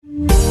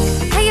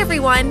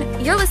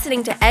everyone. You're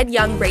listening to Ed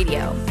Young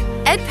Radio.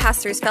 Ed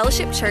pastors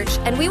Fellowship Church,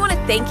 and we want to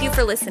thank you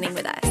for listening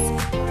with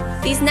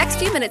us. These next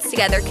few minutes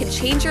together can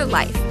change your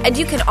life, and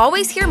you can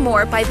always hear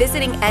more by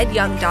visiting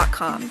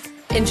edyoung.com.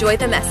 Enjoy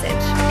the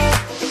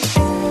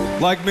message.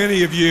 Like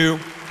many of you,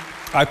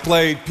 I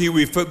played Pee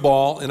Wee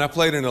football, and I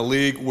played in a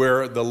league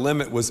where the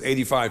limit was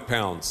 85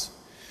 pounds.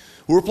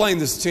 We were playing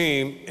this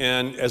team,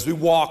 and as we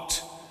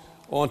walked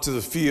onto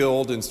the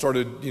field and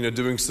started,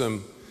 doing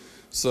some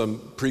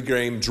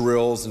pre-game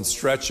drills and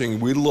stretching,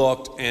 we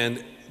looked,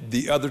 and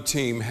the other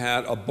team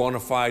had a bona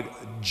fide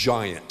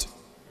giant.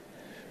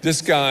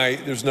 This guy,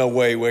 there's no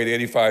way, weighed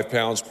 85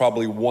 pounds,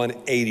 probably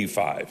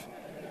 185.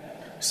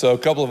 So a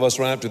couple of us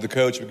ran up to the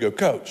coach and we go,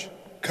 Coach,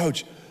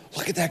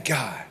 look at that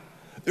guy.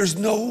 There's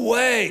no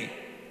way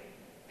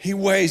he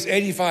weighs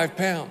 85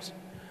 pounds.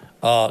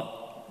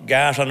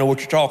 Guys, I know what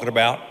you're talking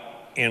about.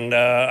 And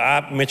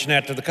I mentioned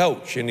that to the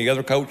coach. And the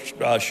other coach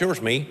assures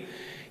me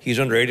he's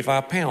under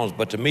 85 pounds.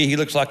 But to me, he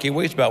looks like he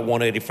weighs about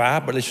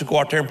 185. But let's just go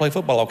out there and play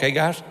football, okay,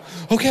 guys?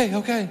 Okay.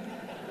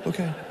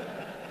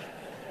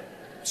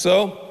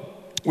 So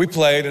we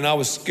played, and I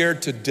was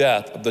scared to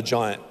death of the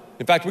giant.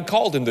 In fact, we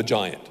called him the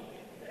giant.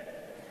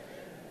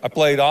 I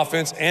played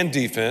offense and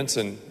defense,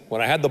 and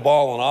when I had the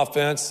ball on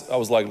offense, I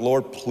was like,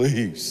 Lord,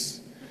 please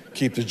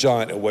keep the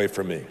giant away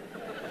from me.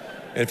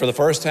 And for the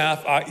first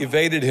half, I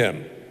evaded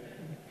him.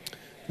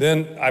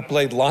 Then I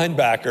played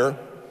linebacker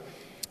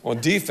on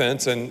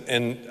defense,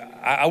 and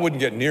I wouldn't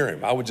get near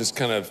him. I would just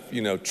kind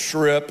of,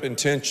 trip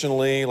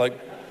intentionally, like,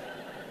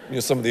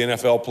 some of the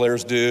NFL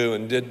players do,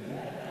 and did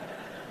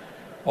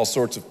all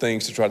sorts of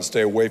things to try to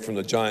stay away from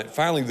the giant.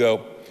 Finally,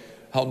 though,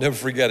 I'll never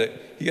forget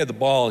it. He had the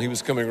ball, and he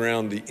was coming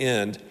around the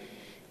end,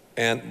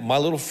 and my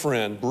little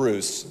friend,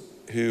 Bruce,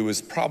 who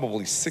was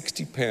probably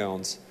 60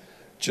 pounds,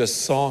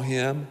 just saw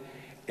him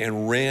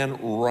and ran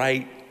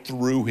right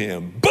through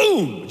him.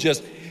 Boom!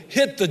 Just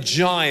hit the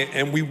giant,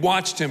 and we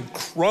watched him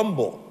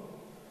crumble.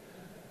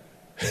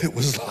 It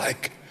was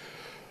like,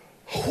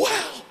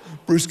 wow.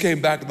 Bruce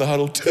came back to the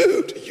huddle.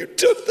 Dude, you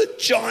took the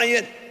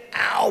giant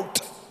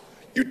out.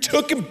 You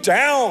took him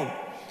down.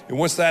 And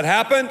once that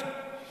happened,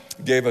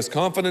 it gave us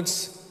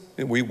confidence,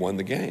 and we won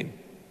the game.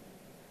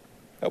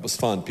 That was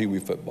fun, Pee Wee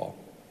football.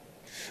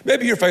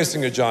 Maybe you're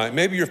facing a giant.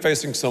 Maybe you're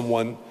facing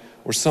someone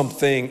or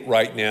something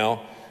right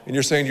now, and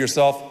you're saying to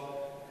yourself,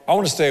 I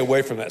want to stay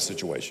away from that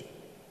situation.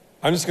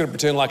 I'm just going to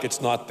pretend like it's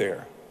not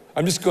there.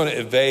 I'm just going to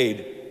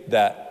evade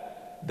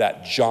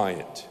that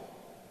giant.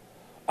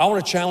 I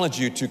want to challenge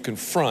you to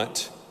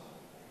confront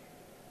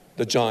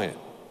the giant.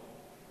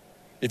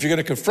 If you're going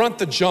to confront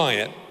the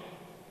giant,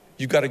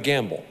 you've got to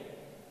gamble.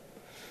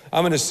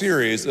 I'm in a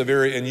series, a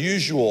very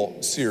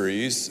unusual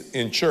series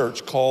in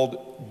church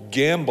called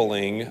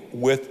Gambling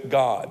with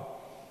God.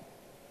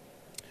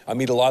 I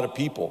meet a lot of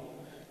people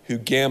who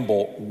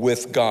gamble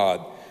with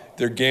God.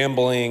 They're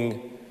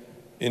gambling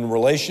in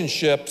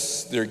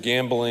relationships, they're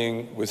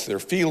gambling with their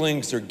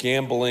feelings, they're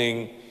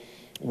gambling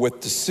with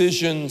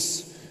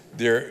decisions,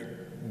 they're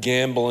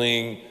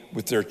gambling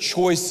with their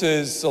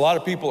choices. A lot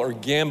of people are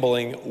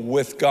gambling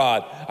with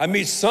God. I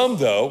meet some,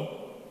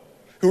 though,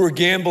 who are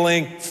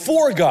gambling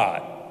for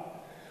God.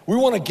 We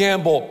want to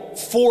gamble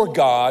for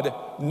God,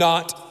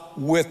 not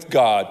with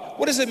God.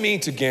 What does it mean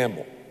to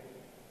gamble?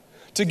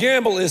 To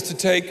gamble is to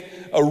take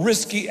a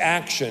risky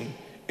action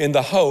in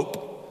the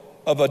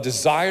hope of a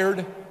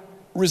desired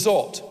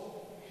result.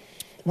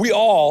 We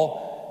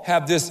all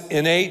have this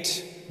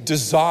innate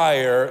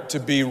desire to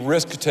be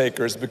risk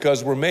takers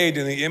because we're made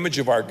in the image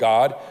of our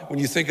God. When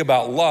you think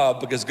about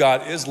love, because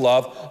God is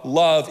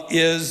love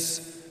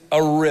is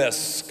a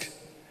risk.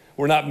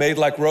 We're not made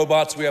like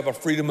robots. We have a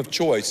freedom of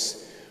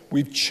choice.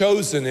 We've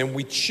chosen and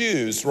we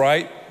choose,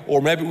 right?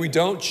 Or maybe we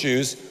don't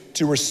choose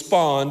to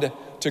respond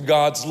to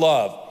God's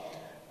love.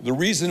 The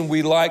reason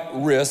we like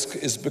risk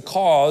is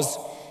because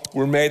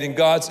we're made in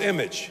God's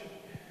image.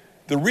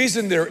 The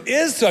reason there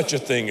is such a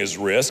thing as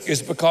risk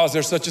is because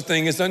there's such a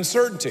thing as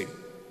uncertainty.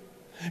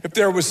 If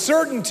there was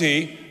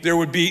certainty, there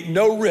would be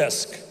no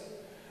risk.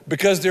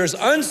 Because there's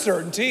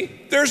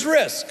uncertainty, there's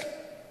risk.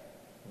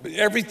 But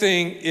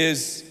everything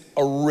is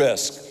a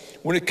risk.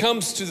 When it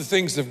comes to the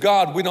things of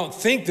God, we don't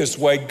think this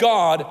way.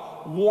 God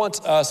wants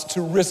us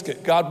to risk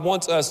it. God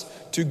wants us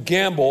to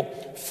gamble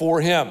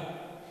for Him.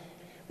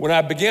 When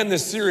I began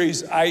this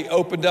series, I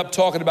opened up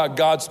talking about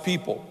God's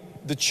people,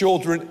 the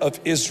children of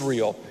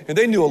Israel. And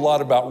they knew a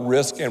lot about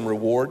risk and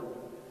reward.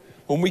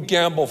 When we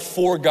gamble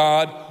for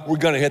God, we're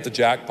going to hit the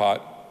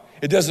jackpot.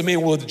 It doesn't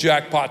mean we'll hit the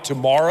jackpot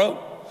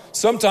tomorrow.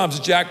 Sometimes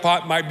the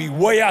jackpot might be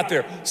way out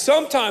there.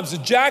 Sometimes the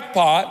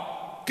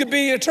jackpot could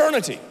be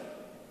eternity.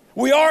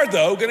 We are,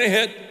 though, going to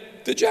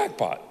hit the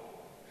jackpot.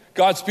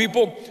 God's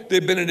people,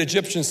 they've been in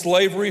Egyptian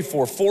slavery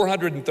for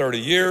 430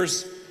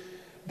 years.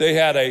 They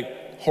had a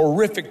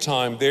horrific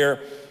time there.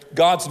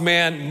 God's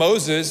man,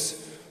 Moses,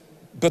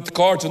 put the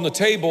cards on the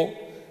table.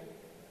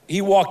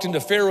 He walked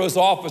into Pharaoh's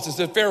office and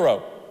said,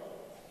 Pharaoh,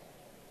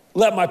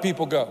 let my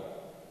people go.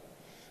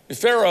 If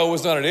Pharaoh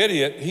was not an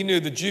idiot, he knew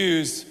the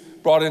Jews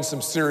brought in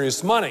some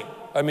serious money.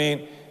 I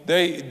mean,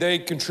 they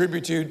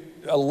contributed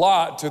a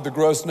lot to the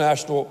gross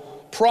national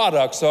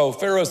product. So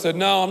Pharaoh said,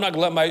 no, I'm not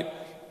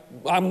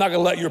gonna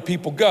let your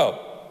people go.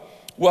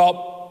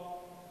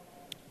 Well,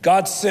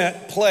 God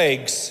sent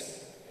plagues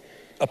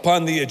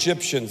upon the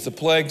Egyptians, the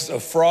plagues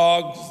of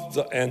frogs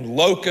and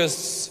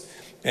locusts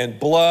and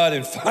blood.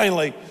 And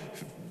finally,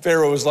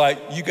 Pharaoh was like,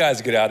 you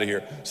guys get out of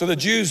here. So the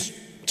Jews,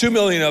 2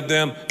 million of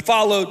them,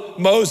 followed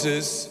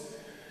Moses.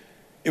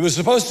 It was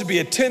supposed to be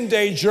a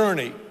 10-day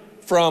journey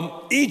from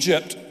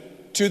Egypt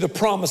to the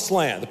promised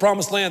land. The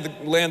promised land,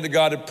 the land that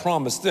God had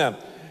promised them.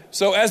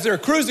 So as they're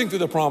cruising through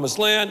the promised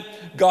land,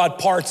 God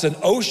parts an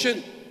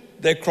ocean.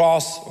 They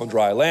cross on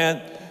dry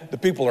land. The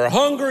people are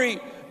hungry.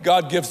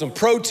 God gives them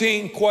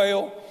protein,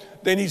 quail.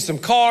 They need some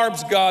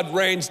carbs. God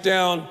rains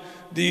down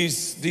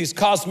these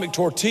cosmic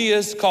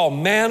tortillas called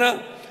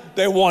manna.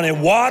 They wanted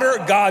water.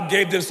 God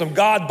gave them some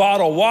God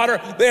bottled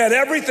water. They had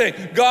everything.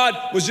 God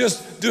was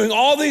just doing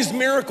all these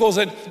miracles.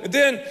 And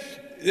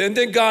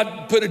then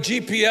God put a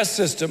GPS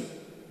system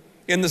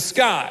in the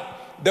sky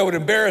that would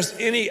embarrass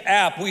any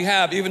app we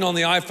have, even on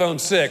the iPhone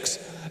 6.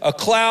 A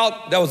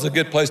cloud, that was a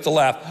good place to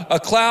laugh. A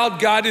cloud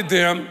guided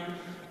them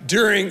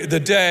during the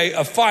day.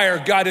 A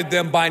fire guided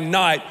them by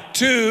night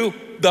to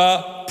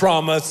the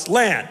promised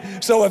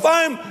land. So if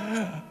I'm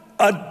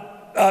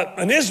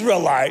an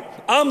Israelite,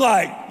 I'm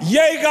like,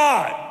 yay,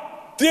 God,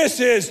 this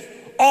is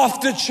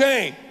off the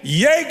chain.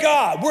 Yay,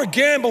 God, we're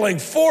gambling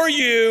for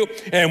you,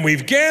 and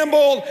we've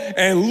gambled,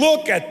 and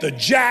look at the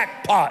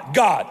jackpot.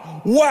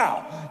 God,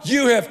 wow,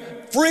 you have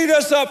freed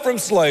us up from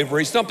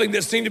slavery, something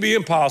that seemed to be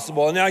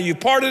impossible, and now you've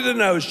parted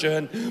an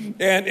ocean,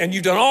 and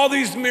you've done all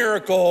these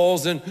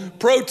miracles, and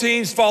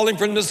proteins falling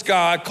from the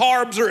sky,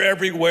 carbs are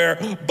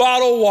everywhere,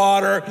 bottled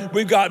water,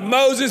 we've got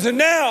Moses, and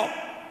now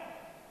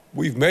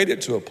we've made it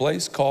to a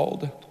place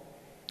called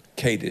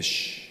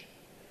Kadesh.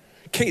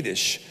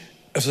 Kadesh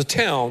is a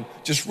town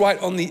just right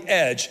on the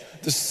edge,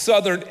 the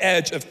southern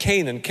edge of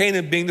Canaan,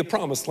 Canaan being the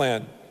promised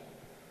land.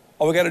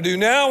 All we got to do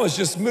now is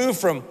just move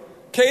from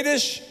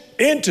Kadesh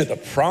into the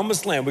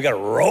promised land. We got to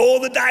roll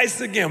the dice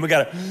again. We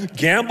got to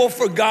gamble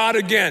for God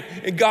again.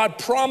 And God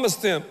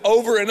promised them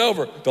over and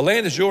over, the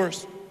land is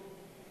yours.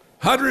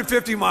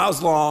 150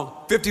 miles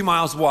long, 50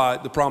 miles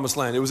wide, the promised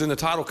land. It was in the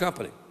title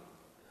company.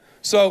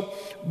 So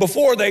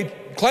before they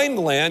claimed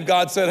the land,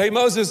 God said, hey,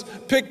 Moses,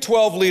 pick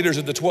 12 leaders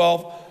of the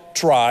 12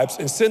 tribes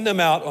and send them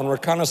out on a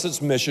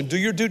reconnaissance mission. Do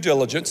your due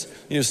diligence.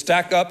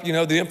 Stack up,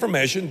 the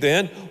information.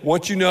 Then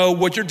once you know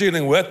what you're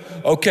dealing with,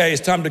 okay,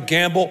 it's time to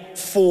gamble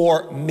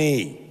for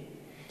me.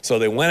 So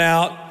they went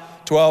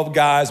out, 12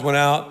 guys went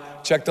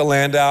out, checked the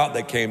land out.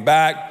 They came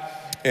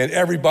back, and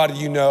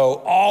everybody,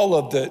 all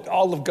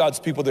of God's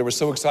people, they were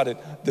so excited.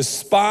 The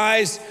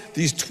spies,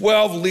 these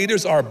 12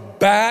 leaders are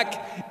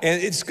back,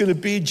 and it's going to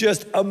be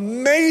just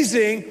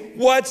amazing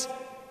what's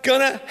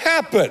going to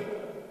happen.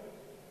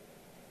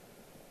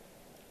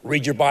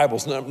 Read your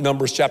Bibles,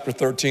 Numbers chapter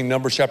 13,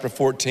 Numbers chapter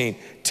 14.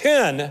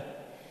 10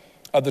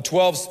 of the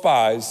 12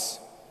 spies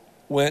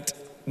went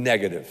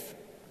negative.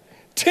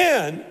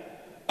 10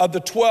 of the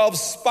 12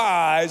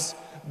 spies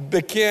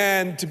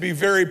began to be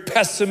very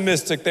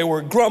pessimistic. They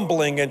were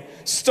grumbling and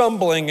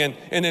stumbling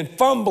and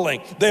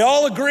fumbling. They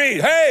all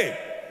agreed, hey,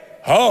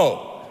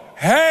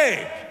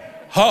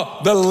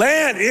 the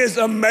land is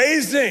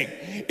amazing.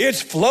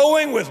 It's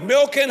flowing with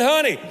milk and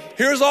honey.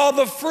 Here's all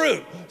the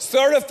fruit,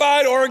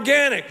 certified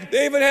organic.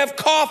 They even have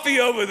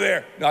coffee over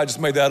there. No, I just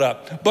made that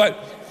up.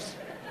 But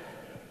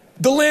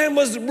the land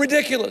was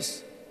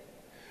ridiculous.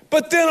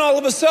 But then all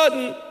of a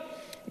sudden,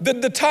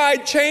 the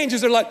tide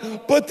changes. They're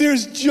like, but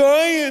there's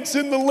giants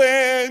in the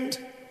land.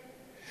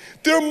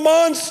 There are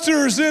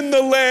monsters in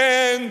the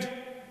land.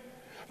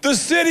 The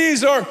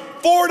cities are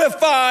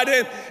fortified,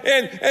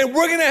 and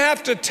we're going to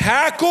have to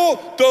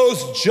tackle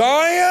those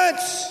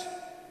giants.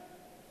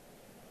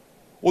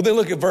 Well, then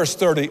look at verse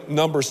 30,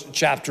 Numbers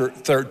chapter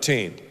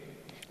 13.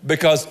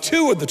 Because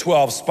 2 of the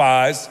 12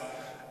 spies,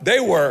 they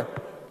were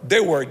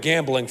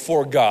gambling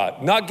for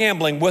God, not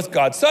gambling with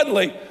God.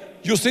 Suddenly,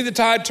 you'll see the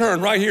tide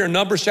turn right here in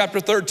Numbers chapter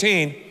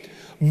 13.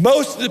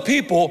 Most of the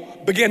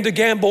people began to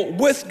gamble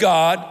with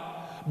God,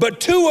 but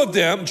 2 of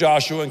them,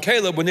 Joshua and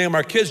Caleb, we name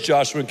our kids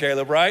Joshua and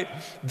Caleb, right?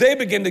 They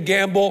began to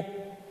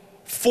gamble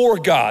for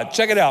God.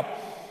 Check it out.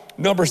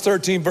 Numbers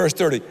 13, verse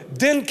 30.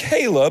 Then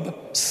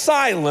Caleb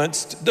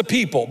silenced the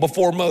people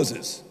before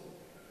Moses.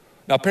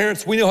 Now,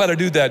 parents, we know how to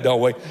do that,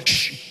 don't we?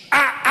 Shh,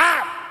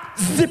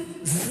 zip,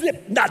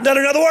 zip, not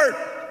another word.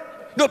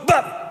 No,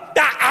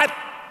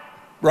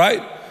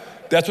 right?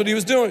 That's what he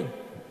was doing.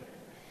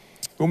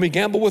 When we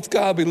gamble with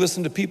God, we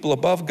listen to people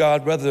above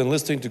God rather than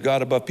listening to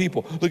God above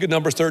people. Look at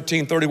Numbers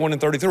 13, 31 and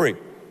 33.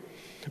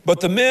 But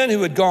the men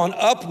who had gone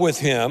up with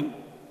him,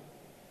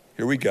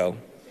 here we go,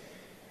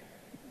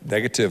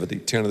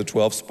 negativity, 10 of the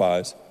 12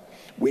 spies.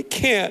 We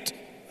can't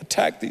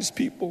attack these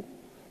people.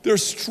 They're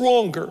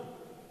stronger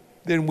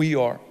than we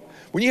are.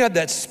 When you have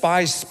that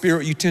spy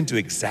spirit, you tend to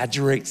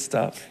exaggerate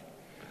stuff.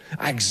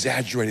 I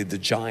exaggerated the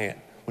giant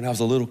when I was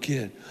a little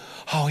kid.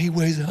 Oh, he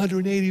weighs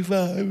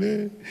 185,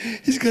 man.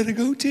 He's got a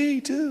goatee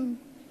too.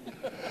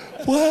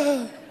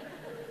 Wow.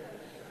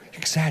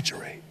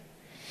 Exaggerate.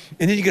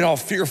 And then you get all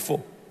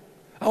fearful.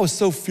 I was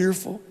so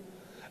fearful.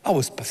 I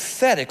was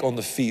pathetic on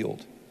the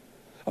field.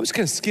 I was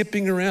kind of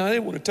skipping around. I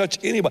didn't want to touch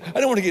anybody. I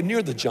didn't want to get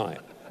near the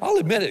giant. I'll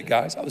admit it,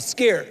 guys. I was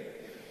scared.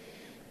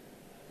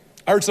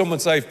 I heard someone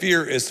say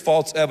fear is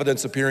false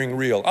evidence appearing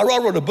real. I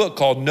wrote a book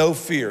called No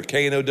Fear,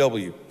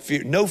 K-N-O-W.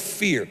 Fear, no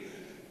fear.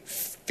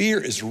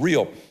 Fear is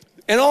real.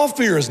 And all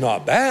fear is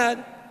not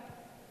bad.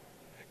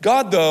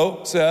 God,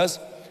 though, says,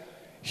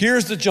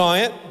 here's the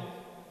giant.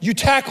 You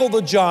tackle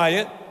the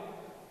giant.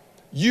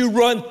 You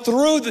run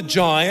through the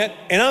giant,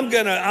 and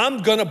I'm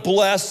gonna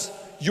bless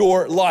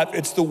your life.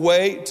 It's the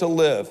way to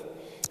live.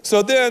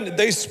 So then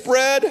they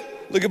spread,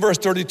 look at verse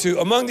 32,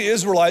 among the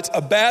Israelites,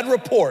 a bad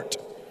report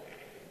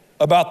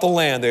about the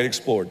land they had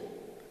explored.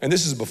 And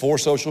this is before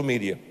social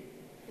media.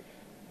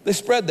 They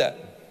spread that.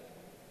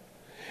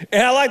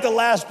 And I like the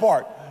last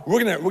part.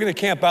 We're gonna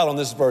camp out on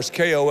this verse,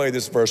 KOA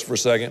this verse for a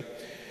second.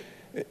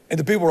 And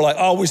the people were like,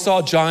 oh, we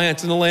saw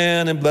giants in the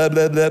land and blah,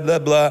 blah, blah, blah,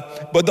 blah.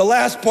 But the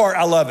last part,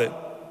 I love it.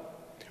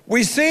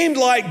 We seemed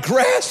like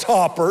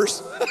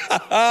grasshoppers.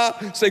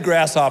 Say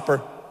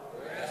grasshopper.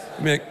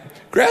 I mean,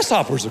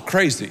 grasshoppers are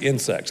crazy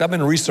insects. I've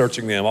been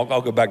researching them.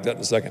 I'll go back to that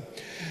in a second.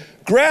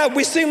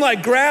 We seem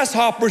like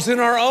grasshoppers in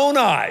our own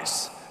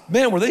eyes.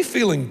 Man, were they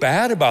feeling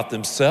bad about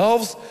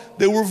themselves?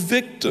 They were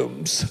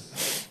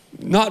victims.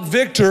 Not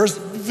victors,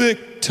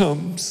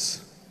 victims.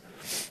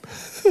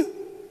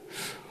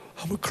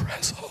 I'm a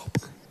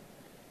grasshopper.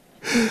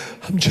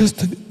 I'm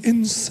just an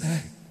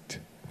insect.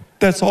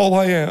 That's all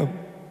I am.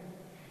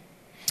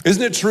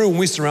 Isn't it true when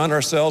we surround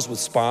ourselves with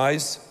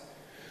spies,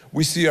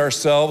 we see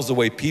ourselves the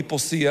way people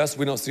see us,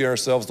 we don't see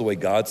ourselves the way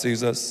God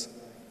sees us?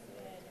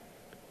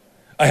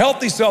 A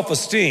healthy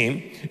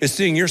self-esteem is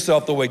seeing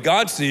yourself the way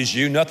God sees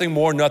you, nothing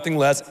more, nothing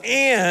less,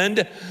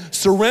 and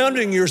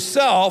surrounding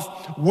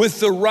yourself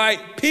with the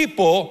right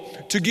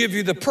people to give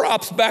you the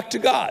props back to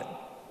God.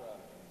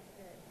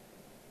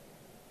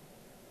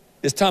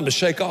 It's time to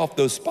shake off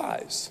those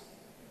spies.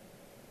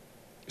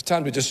 It's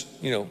time to just,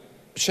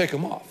 shake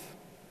them off.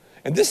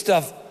 And this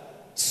stuff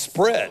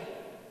spread.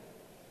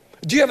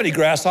 Do you have any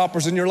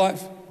grasshoppers in your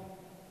life?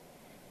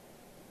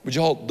 Would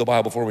you hold the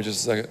Bible for me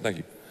just a second? Thank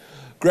you.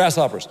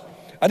 Grasshoppers.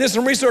 I did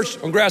some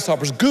research on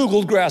grasshoppers,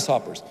 Googled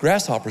grasshoppers.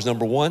 Grasshoppers,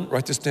 number one,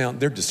 write this down,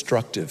 they're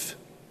destructive.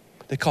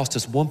 They cost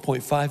us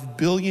 $1.5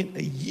 billion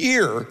a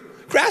year,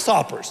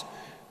 grasshoppers,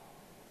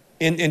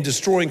 in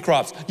destroying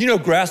crops. You know,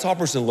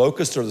 grasshoppers and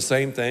locusts are the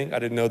same thing. I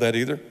didn't know that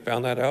either,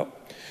 found that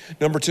out.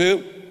 Number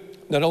two,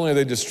 not only are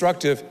they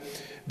destructive,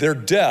 they're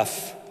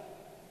deaf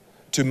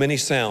to many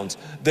sounds.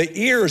 The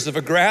ears of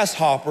a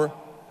grasshopper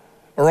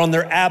are on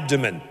their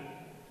abdomen.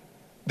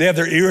 They have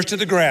their ears to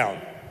the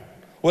ground.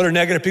 What do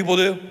negative people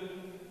do?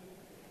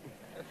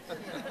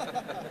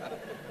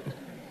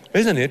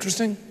 Isn't it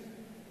interesting?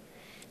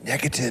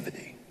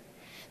 Negativity,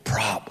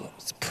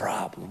 problems.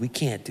 We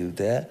can't do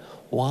that.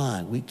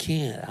 Why? We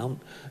can't.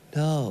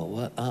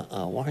 Why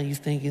are you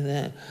thinking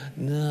that?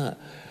 No.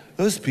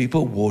 Those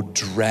people will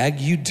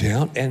drag you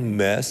down and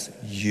mess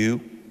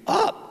you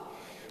up.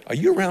 Are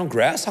you around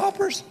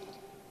grasshoppers?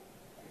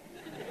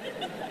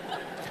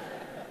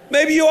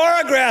 Maybe you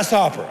are a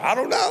grasshopper. I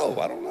don't know.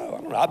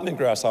 I've been a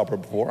grasshopper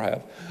before, I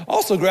have.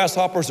 Also,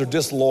 grasshoppers are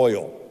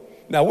disloyal.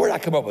 Now, where did I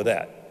come up with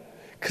that?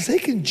 Because they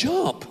can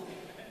jump.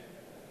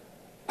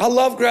 I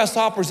love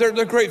grasshoppers.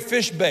 They're great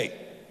fish bait.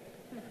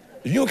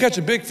 If you don't catch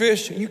a big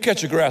fish, you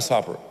catch a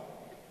grasshopper.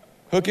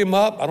 Hook him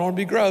up. I don't want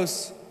to be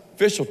gross.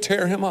 Fish will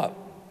tear him up.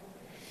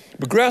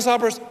 But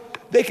grasshoppers,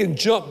 they can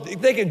jump.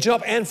 They can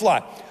jump and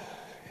fly.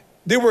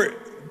 They were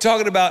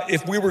talking about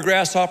if we were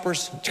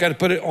grasshoppers, you got to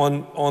put it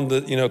on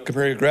the,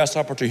 comparing a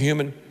grasshopper to a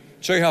human.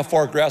 Show you how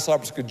far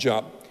grasshoppers could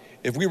jump.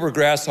 If we were a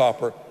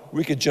grasshopper,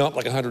 we could jump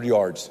like 100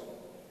 yards.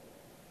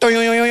 That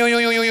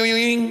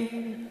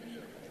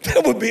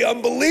would be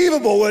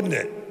unbelievable, wouldn't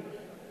it?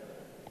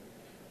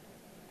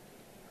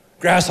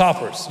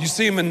 Grasshoppers, you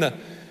see them in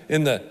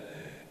the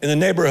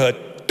neighborhood.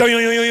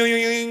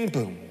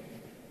 Boom.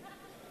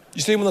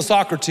 You see them on the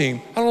soccer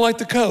team. I don't like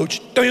the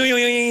coach.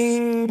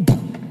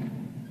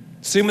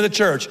 See them in the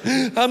church.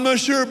 I'm not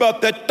sure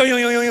about that.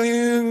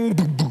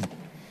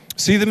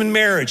 See them in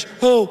marriage.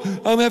 Oh,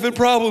 I'm having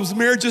problems.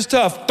 Marriage is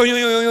tough.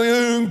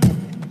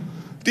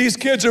 These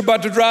kids are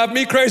about to drive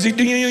me crazy.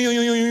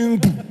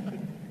 Isn't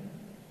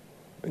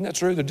that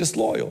true? They're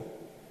disloyal.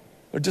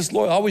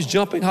 Always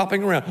jumping,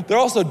 hopping around. They're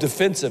also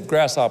defensive,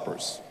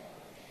 grasshoppers.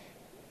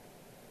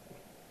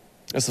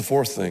 That's the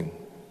fourth thing.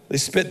 They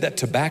spit that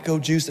tobacco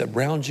juice, that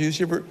brown juice.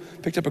 You ever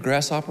picked up a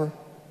grasshopper?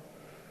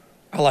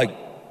 I like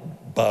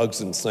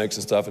bugs and snakes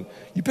and stuff. And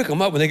you pick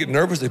them up when they get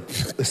nervous,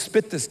 they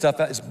spit this stuff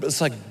out.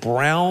 It's like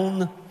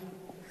brown,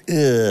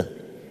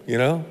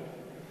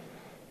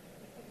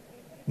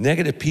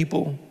 Negative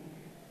people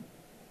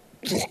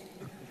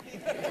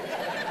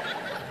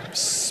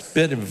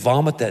spit and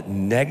vomit that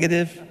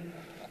negative.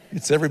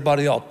 It's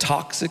everybody all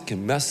toxic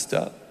and messed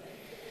up.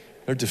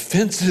 They're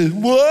defensive.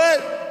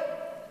 What?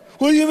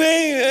 What do you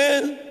mean,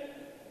 man?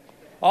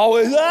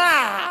 Always,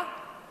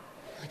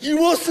 you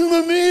want some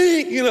of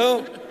me?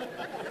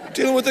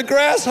 Dealing with a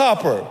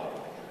grasshopper.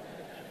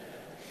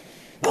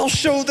 I'll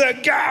show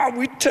that guy.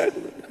 We text,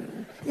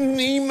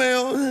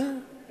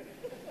 email.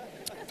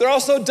 They're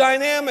also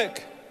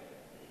dynamic.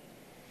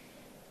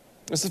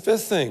 That's the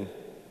fifth thing.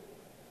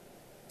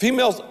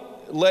 Females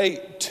lay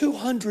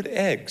 200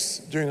 eggs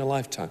during a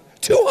lifetime.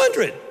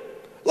 200.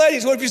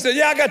 Ladies, what if you said,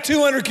 yeah, I got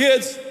 200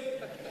 kids?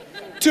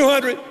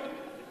 200.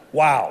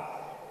 Wow.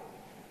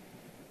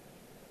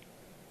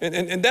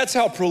 And that's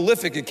how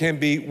prolific it can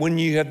be when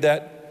you have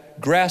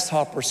that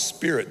grasshopper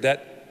spirit,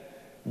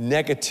 that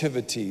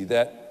negativity,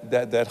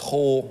 that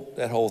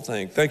whole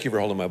thing. Thank you for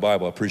holding my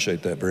Bible. I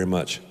appreciate that very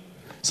much.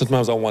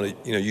 Sometimes I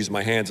want to, use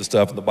my hands and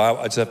stuff in the Bible.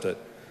 I just have to,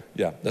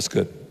 yeah, that's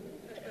good.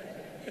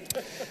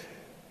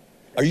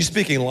 Are you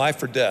speaking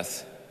life or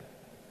death?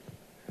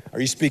 Are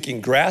you speaking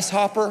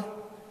grasshopper,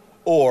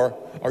 or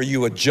are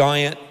you a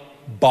giant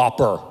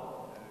bopper?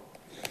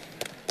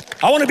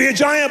 I want to be a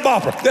giant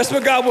bopper. That's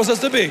what God wants us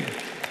to be.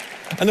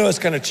 I know it's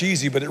kind of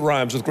cheesy, but it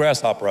rhymes with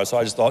grasshopper. So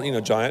I just thought,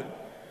 giant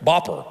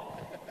bopper.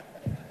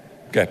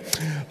 Okay.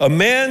 A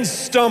man's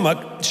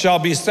stomach shall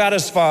be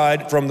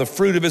satisfied from the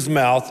fruit of his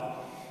mouth,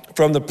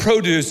 from the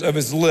produce of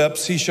his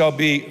lips he shall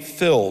be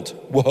filled.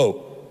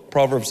 Whoa.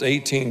 Proverbs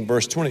 18,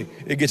 verse 20.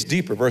 It gets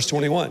deeper, verse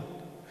 21.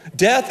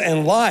 Death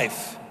and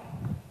life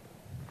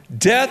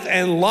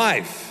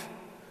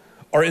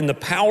are in the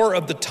power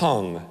of the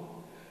tongue,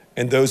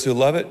 and those who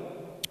love it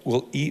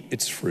will eat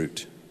its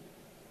fruit.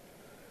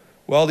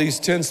 Well, these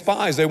 10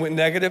 spies, they went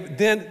negative.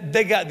 Then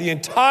they got the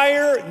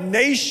entire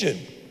nation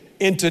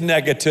into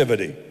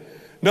negativity.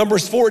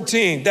 Numbers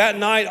 14, that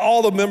night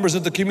all the members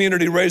of the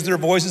community raised their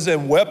voices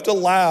and wept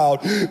aloud.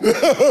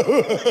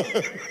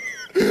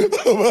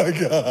 Oh my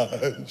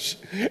gosh.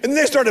 And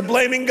they started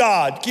blaming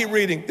God. Keep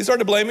reading. They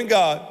started blaming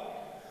God.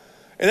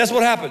 And that's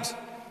what happens.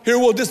 Here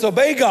we'll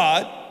disobey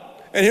God,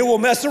 and here we'll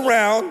mess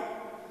around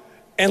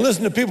and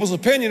listen to people's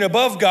opinion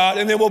above God,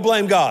 and then we'll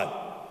blame God.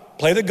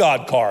 Play the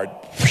God card.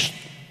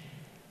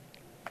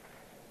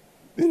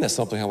 Isn't that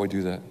something how we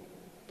do that?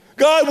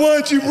 God, why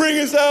don't you bring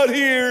us out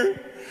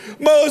here?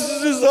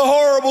 Moses is a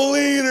horrible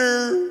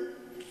leader.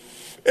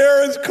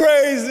 Aaron's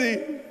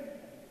crazy.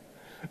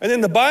 And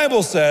then the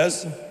Bible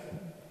says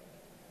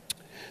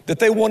that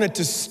they wanted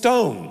to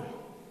stone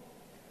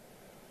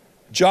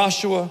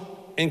Joshua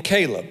and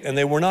Caleb, and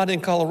they were not in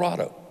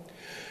Colorado.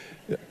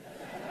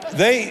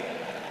 They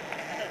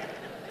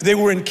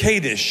were in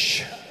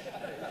Kadesh.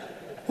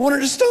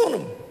 Wanted to stone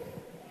them.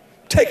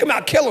 Take them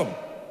out, kill them.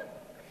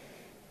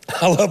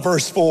 I love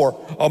verse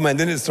 4. Oh man,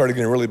 then it started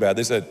getting really bad.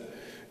 They said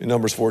in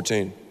Numbers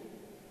 14,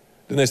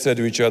 then they said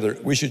to each other,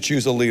 we should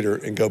choose a leader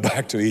and go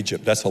back to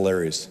Egypt. That's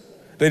hilarious.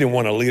 They didn't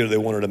want a leader, they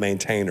wanted a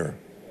maintainer.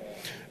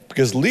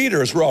 Because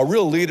leaders, a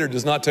real leader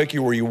does not take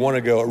you where you want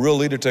to go. A real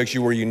leader takes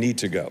you where you need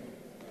to go.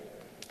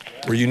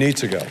 Where you need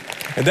to go.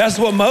 And that's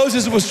what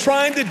Moses was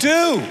trying to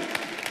do.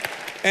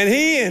 And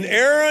he and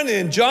Aaron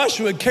and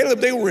Joshua and Caleb,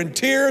 they were in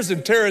tears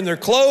and tearing their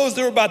clothes.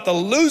 They were about to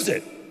lose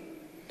it.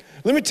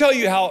 Let me tell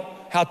you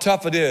how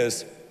tough it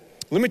is.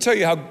 Let me tell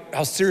you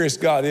how serious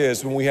God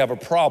is when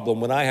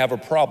I have a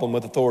problem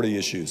with authority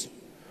issues.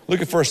 Look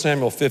at 1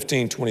 Samuel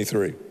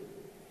 15:23.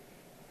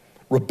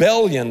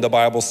 Rebellion, the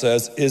Bible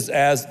says, is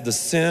as the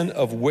sin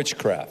of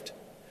witchcraft.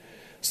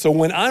 So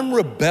when I'm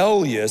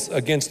rebellious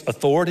against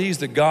authorities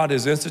that God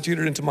has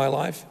instituted into my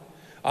life,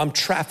 I'm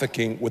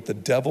trafficking with the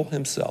devil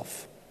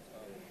himself.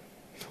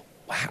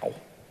 Wow.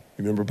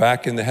 Remember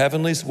back in the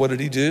heavenlies, what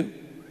did he do?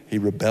 He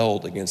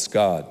rebelled against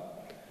God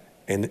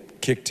and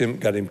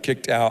got him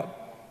kicked out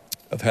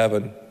of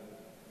heaven,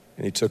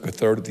 and he took a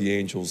third of the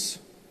angels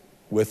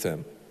with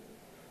him.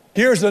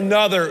 Here's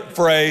another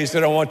phrase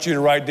that I want you to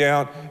write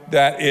down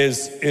that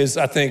is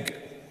I think,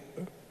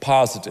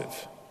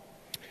 positive.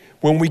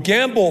 When we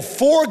gamble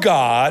for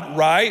God,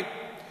 right,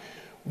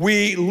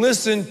 we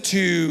listen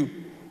to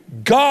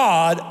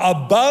God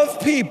above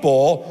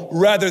people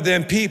rather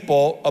than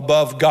people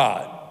above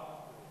God.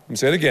 Let me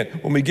say it again.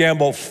 When we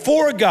gamble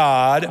for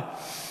God,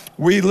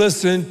 we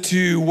listen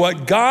to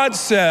what God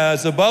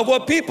says above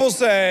what people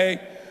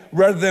say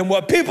rather than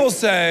what people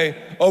say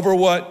over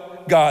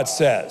what God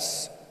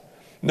says.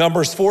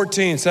 Numbers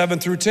 14, 7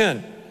 through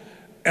 10.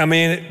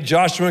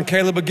 Joshua and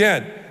Caleb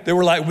again. They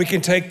were like, we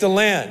can take the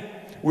land.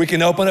 We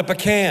can open up a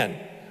can.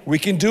 We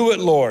can do it,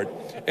 Lord.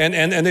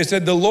 And they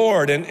said the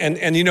Lord. And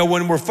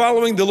when we're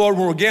following the Lord,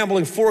 when we're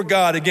gambling for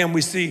God, again,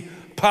 we see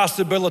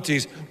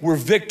possibilities. We're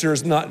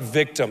victors, not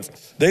victims.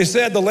 They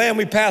said the land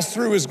we passed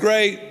through is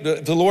great.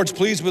 The Lord's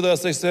pleased with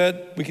us, they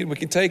said. We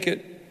can take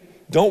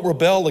it. Don't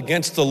rebel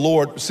against the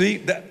Lord.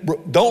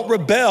 Don't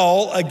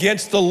rebel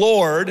against the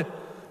Lord.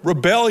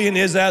 Rebellion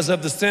is as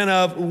of the sin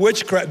of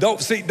witchcraft.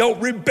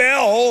 Don't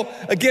rebel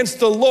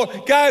against the Lord.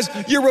 Guys,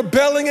 you're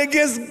rebelling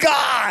against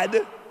God.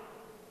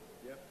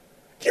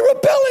 You're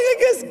rebelling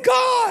against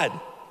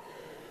God.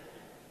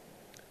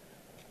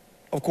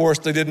 Of course,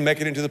 they didn't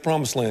make it into the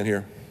promised land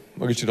here.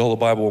 I'll get you to hold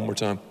the Bible one more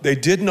time. They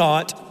did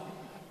not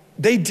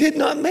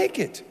make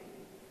it.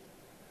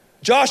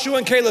 Joshua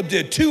and Caleb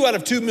did. 2 out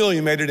of 2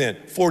 million made it in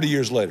 40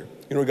 years later.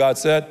 You know what God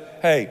said?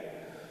 Hey,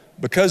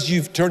 because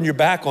you've turned your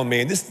back on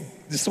me, and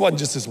this wasn't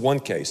just this one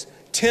case.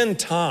 10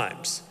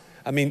 times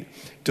I mean,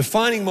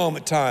 defining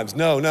moment times.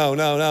 No. And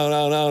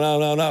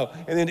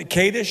then at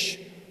Kadesh,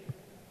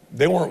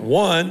 they weren't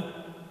one.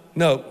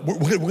 No,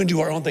 we're going to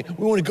do our own thing.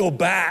 We want to go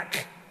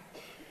back.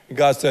 And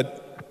God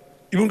said,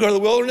 you want to go to the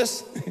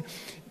wilderness?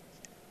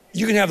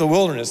 You can have the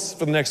wilderness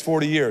for the next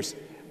 40 years.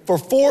 For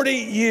 40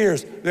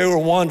 years, they were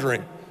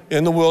wandering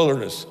in the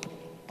wilderness.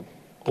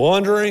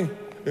 Wandering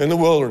in the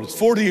wilderness.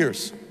 40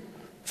 years.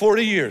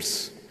 40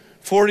 years.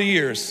 40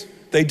 years.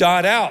 They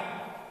died out.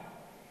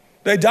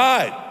 They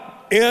died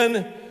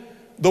in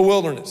the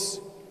wilderness.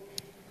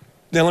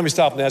 Now let me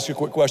stop and ask you a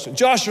quick question.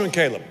 Joshua and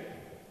Caleb,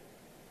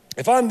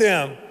 if I'm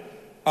them,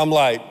 I'm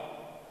like,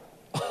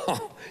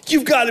 oh,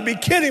 you've got to be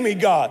kidding me,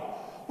 God.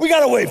 We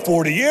got to wait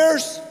 40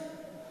 years.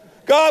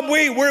 God,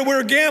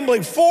 we're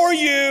gambling for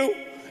you,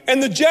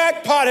 and the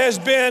jackpot has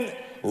been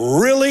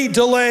really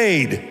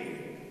delayed.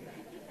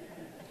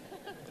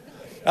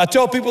 I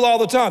tell people all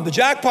the time, the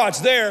jackpot's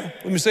there.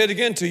 Let me say it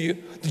again to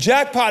you. The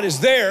jackpot is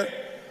there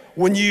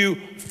when you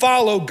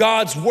follow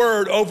God's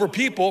word over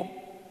people,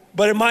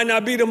 but it might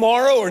not be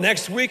tomorrow or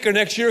next week or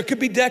next year. It could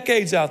be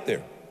decades out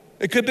there.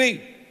 It could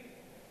be.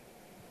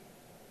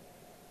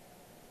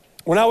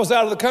 When I was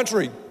out of the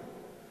country,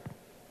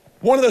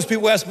 one of those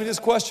people asked me this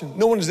question.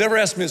 No one has ever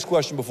asked me this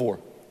question before.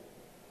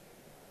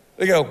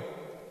 They go,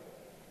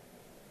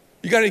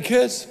 you got any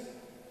kids?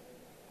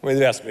 I mean,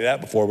 they asked me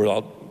that before, but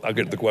I'll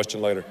get to the question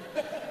later.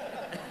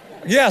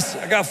 Yes,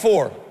 I got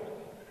 4.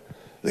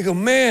 They go,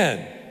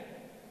 man,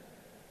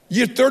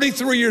 you're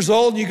 33 years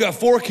old and you got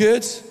 4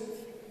 kids?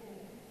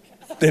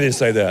 They didn't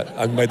say that.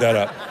 I made that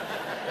up.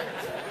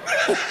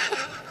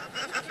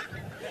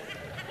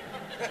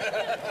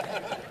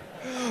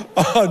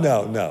 Oh,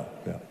 no.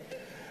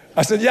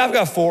 I said, yeah, I've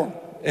got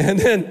 4. And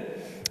then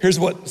here's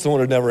what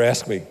someone had never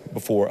asked me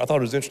before. I thought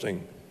it was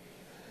interesting.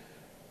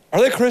 Are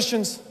they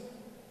Christians?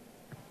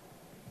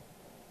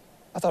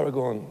 I thought we were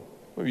going,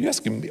 what are you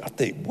asking me? I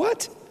think,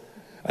 what?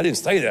 I didn't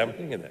say that. I'm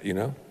thinking that, you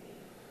know.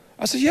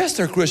 I said, yes,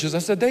 they're Christians. I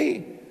said,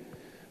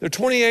 they're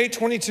 28,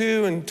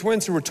 22, and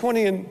twins who were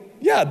 20. And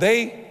yeah,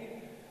 they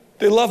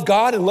love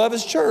God and love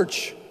his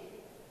church.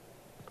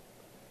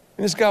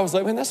 And this guy was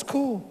like, man, that's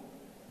cool.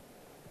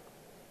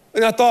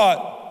 And I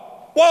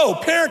thought, whoa,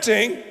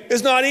 parenting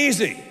is not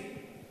easy.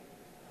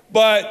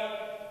 But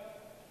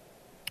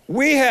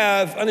we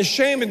have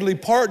unashamedly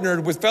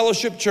partnered with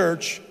Fellowship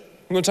Church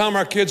from the time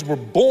our kids were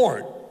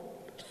born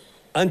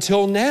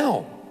until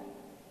now.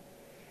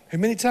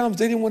 And many times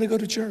they didn't want to go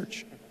to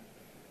church.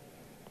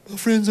 My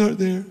friends aren't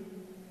there.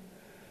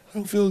 I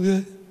don't feel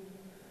good.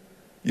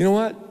 You know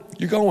what?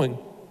 You're going.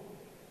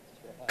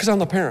 Because I'm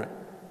the parent.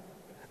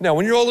 Now,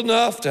 when you're old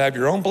enough to have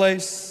your own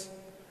place,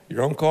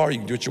 your own car, you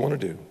can do what you want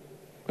to do.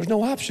 There's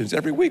no options.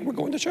 Every week we're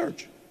going to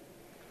church.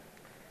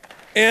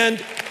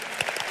 And,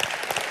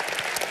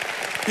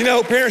 you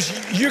know,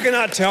 parents, you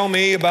cannot tell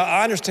me about,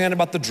 I understand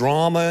about the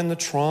drama and the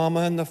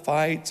trauma and the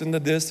fights and the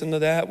this and the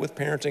that with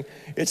parenting.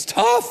 It's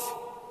tough.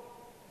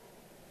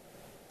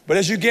 But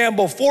as you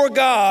gamble for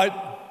God,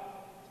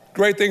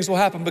 great things will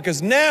happen.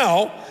 Because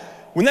now,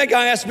 when that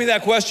guy asked me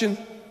that question,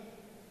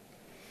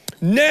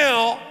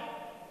 now,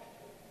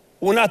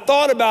 when I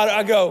thought about it,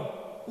 I go,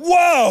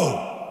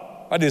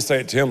 whoa! I didn't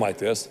say it to him like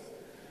this.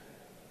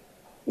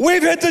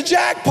 We've hit the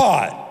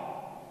jackpot.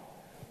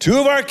 2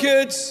 of our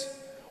kids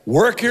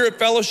work here at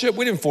Fellowship.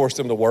 We didn't force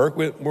them to work.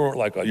 We weren't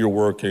like, oh, you're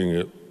working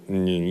at,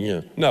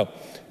 no.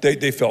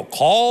 They felt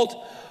called.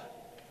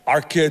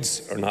 Our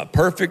kids are not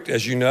perfect,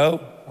 as you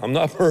know. I'm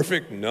not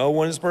perfect. No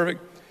one is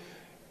perfect.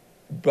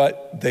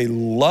 But they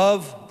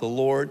love the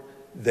Lord.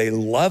 They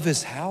love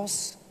his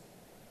house.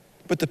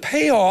 But the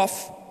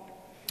payoff,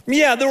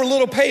 yeah, there were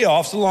little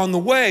payoffs along the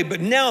way, but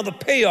now the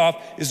payoff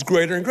is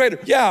greater and greater.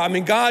 Yeah, I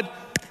mean, God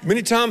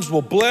many times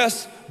will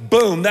bless,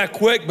 boom, that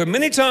quick, but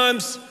many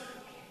times,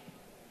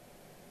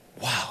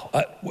 wow,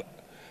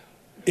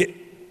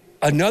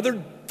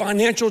 another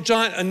financial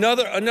giant,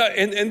 another,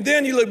 and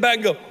then you look back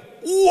and go,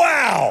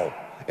 wow.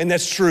 And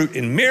that's true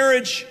in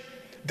marriage.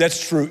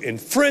 That's true in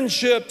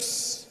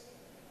friendships.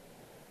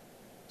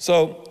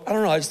 So, I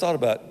don't know, I just thought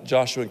about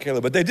Joshua and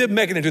Caleb, but they did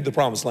make it into the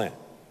promised land.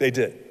 They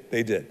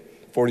did.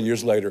 40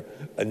 years later,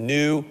 a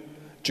new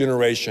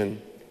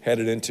generation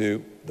headed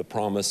into the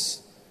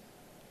promised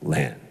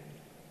land.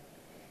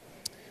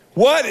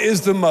 What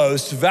is the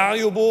most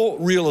valuable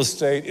real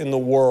estate in the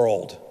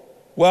world?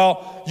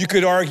 Well, you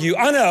could argue,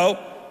 I know,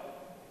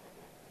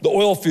 the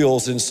oil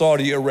fields in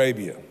Saudi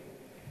Arabia.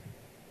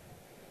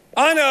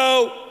 I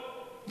know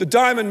the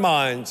diamond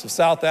mines of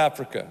South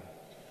Africa.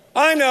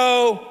 I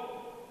know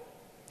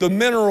the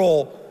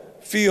mineral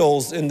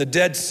fields in the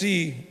Dead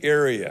Sea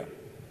area.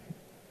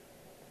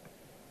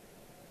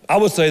 I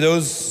would say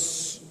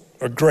those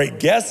are great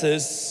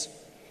guesses,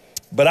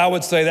 but I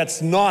would say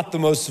that's not the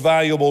most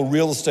valuable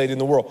real estate in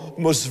the world.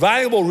 The most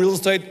valuable real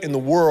estate in the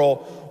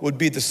world would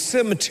be the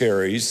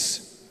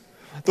cemeteries,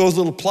 those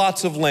little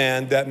plots of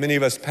land that many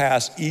of us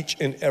pass each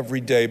and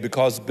every day,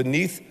 because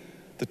beneath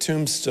the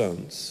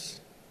tombstones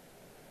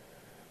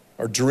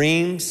are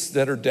dreams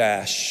that are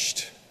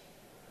dashed.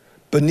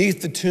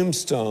 Beneath the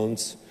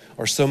tombstones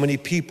are so many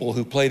people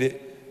who played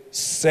it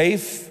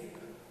safe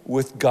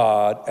with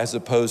God as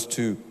opposed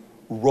to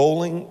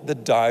rolling the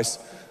dice.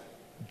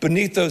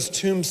 Beneath those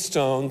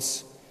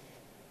tombstones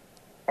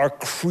are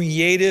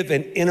creative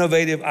and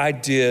innovative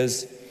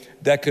ideas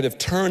that could have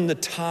turned the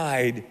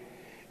tide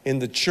in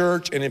the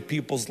church and in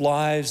people's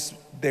lives.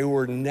 They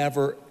were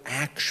never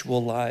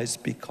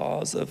actualized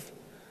because of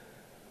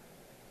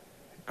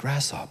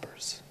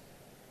grasshoppers,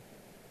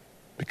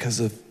 because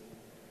of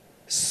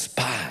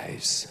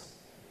spies,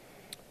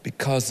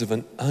 because of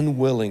an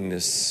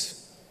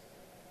unwillingness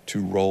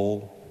to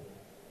roll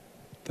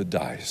the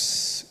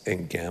dice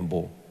and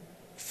gamble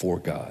for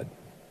God.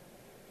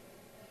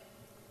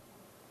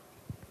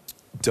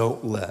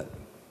 Don't let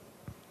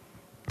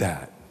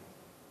that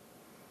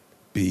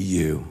be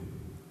you.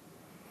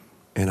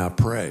 And I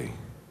pray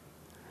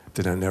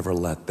that I never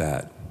let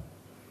that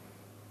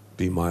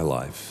be my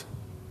life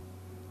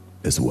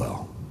as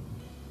well.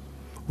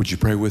 Would you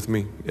pray with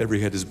me? Every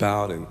head is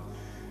bowed and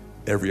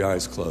every eye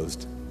is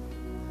closed.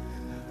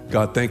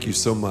 God, thank you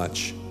so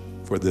much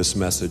for this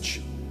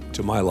message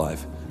to my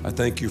life. I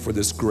thank you for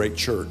this great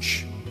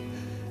church.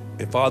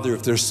 And Father,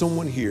 if there's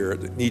someone here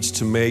that needs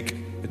to make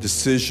a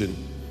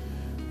decision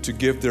to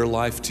give their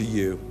life to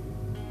you,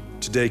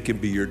 today can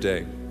be your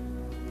day.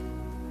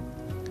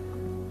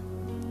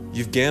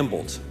 You've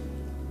gambled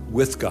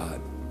with God.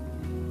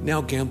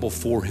 Now gamble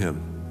for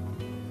him.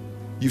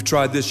 You've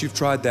tried this, you've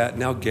tried that.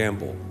 Now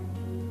gamble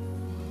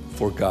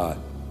for God.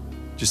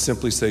 Just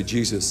simply say,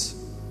 Jesus,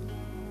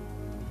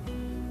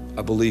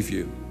 I believe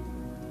you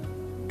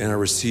and I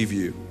receive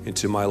you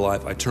into my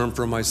life. I turn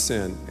from my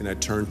sin and I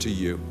turn to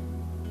you.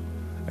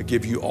 I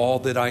give you all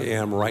that I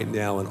am right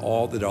now and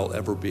all that I'll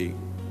ever be.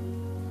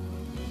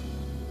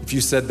 If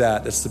you said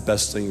that, that's the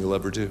best thing you'll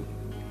ever do.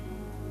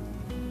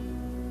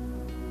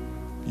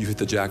 You hit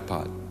the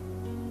jackpot.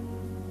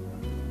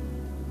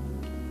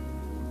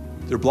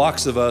 There are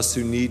blocks of us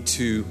who need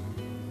to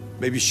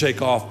maybe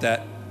shake off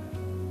that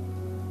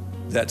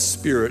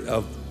spirit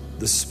of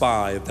the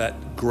spy, of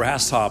that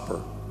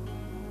grasshopper.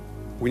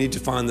 We need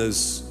to find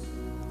those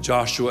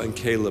Joshua and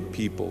Caleb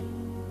people.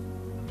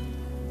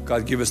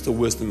 God, give us the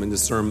wisdom and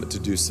discernment to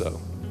do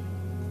so.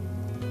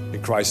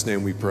 In Christ's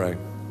name we pray.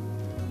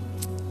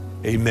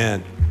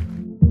 Amen.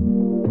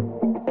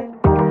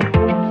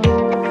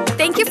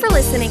 Thank you for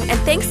listening, and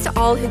thanks to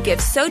all who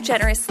give so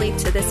generously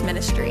to this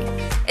ministry.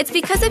 It's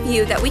because of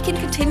you that we can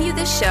continue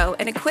this show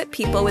and equip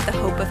people with the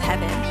hope of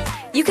heaven.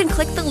 You can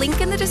click the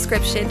link in the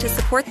description to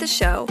support the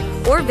show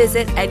or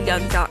visit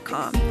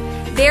edyoung.com.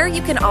 There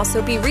you can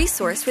also be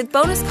resourced with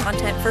bonus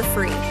content for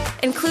free,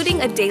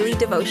 including a daily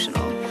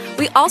devotional.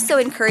 We also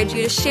encourage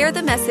you to share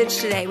the message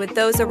today with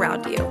those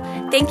around you.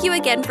 Thank you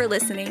again for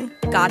listening.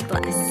 God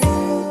bless.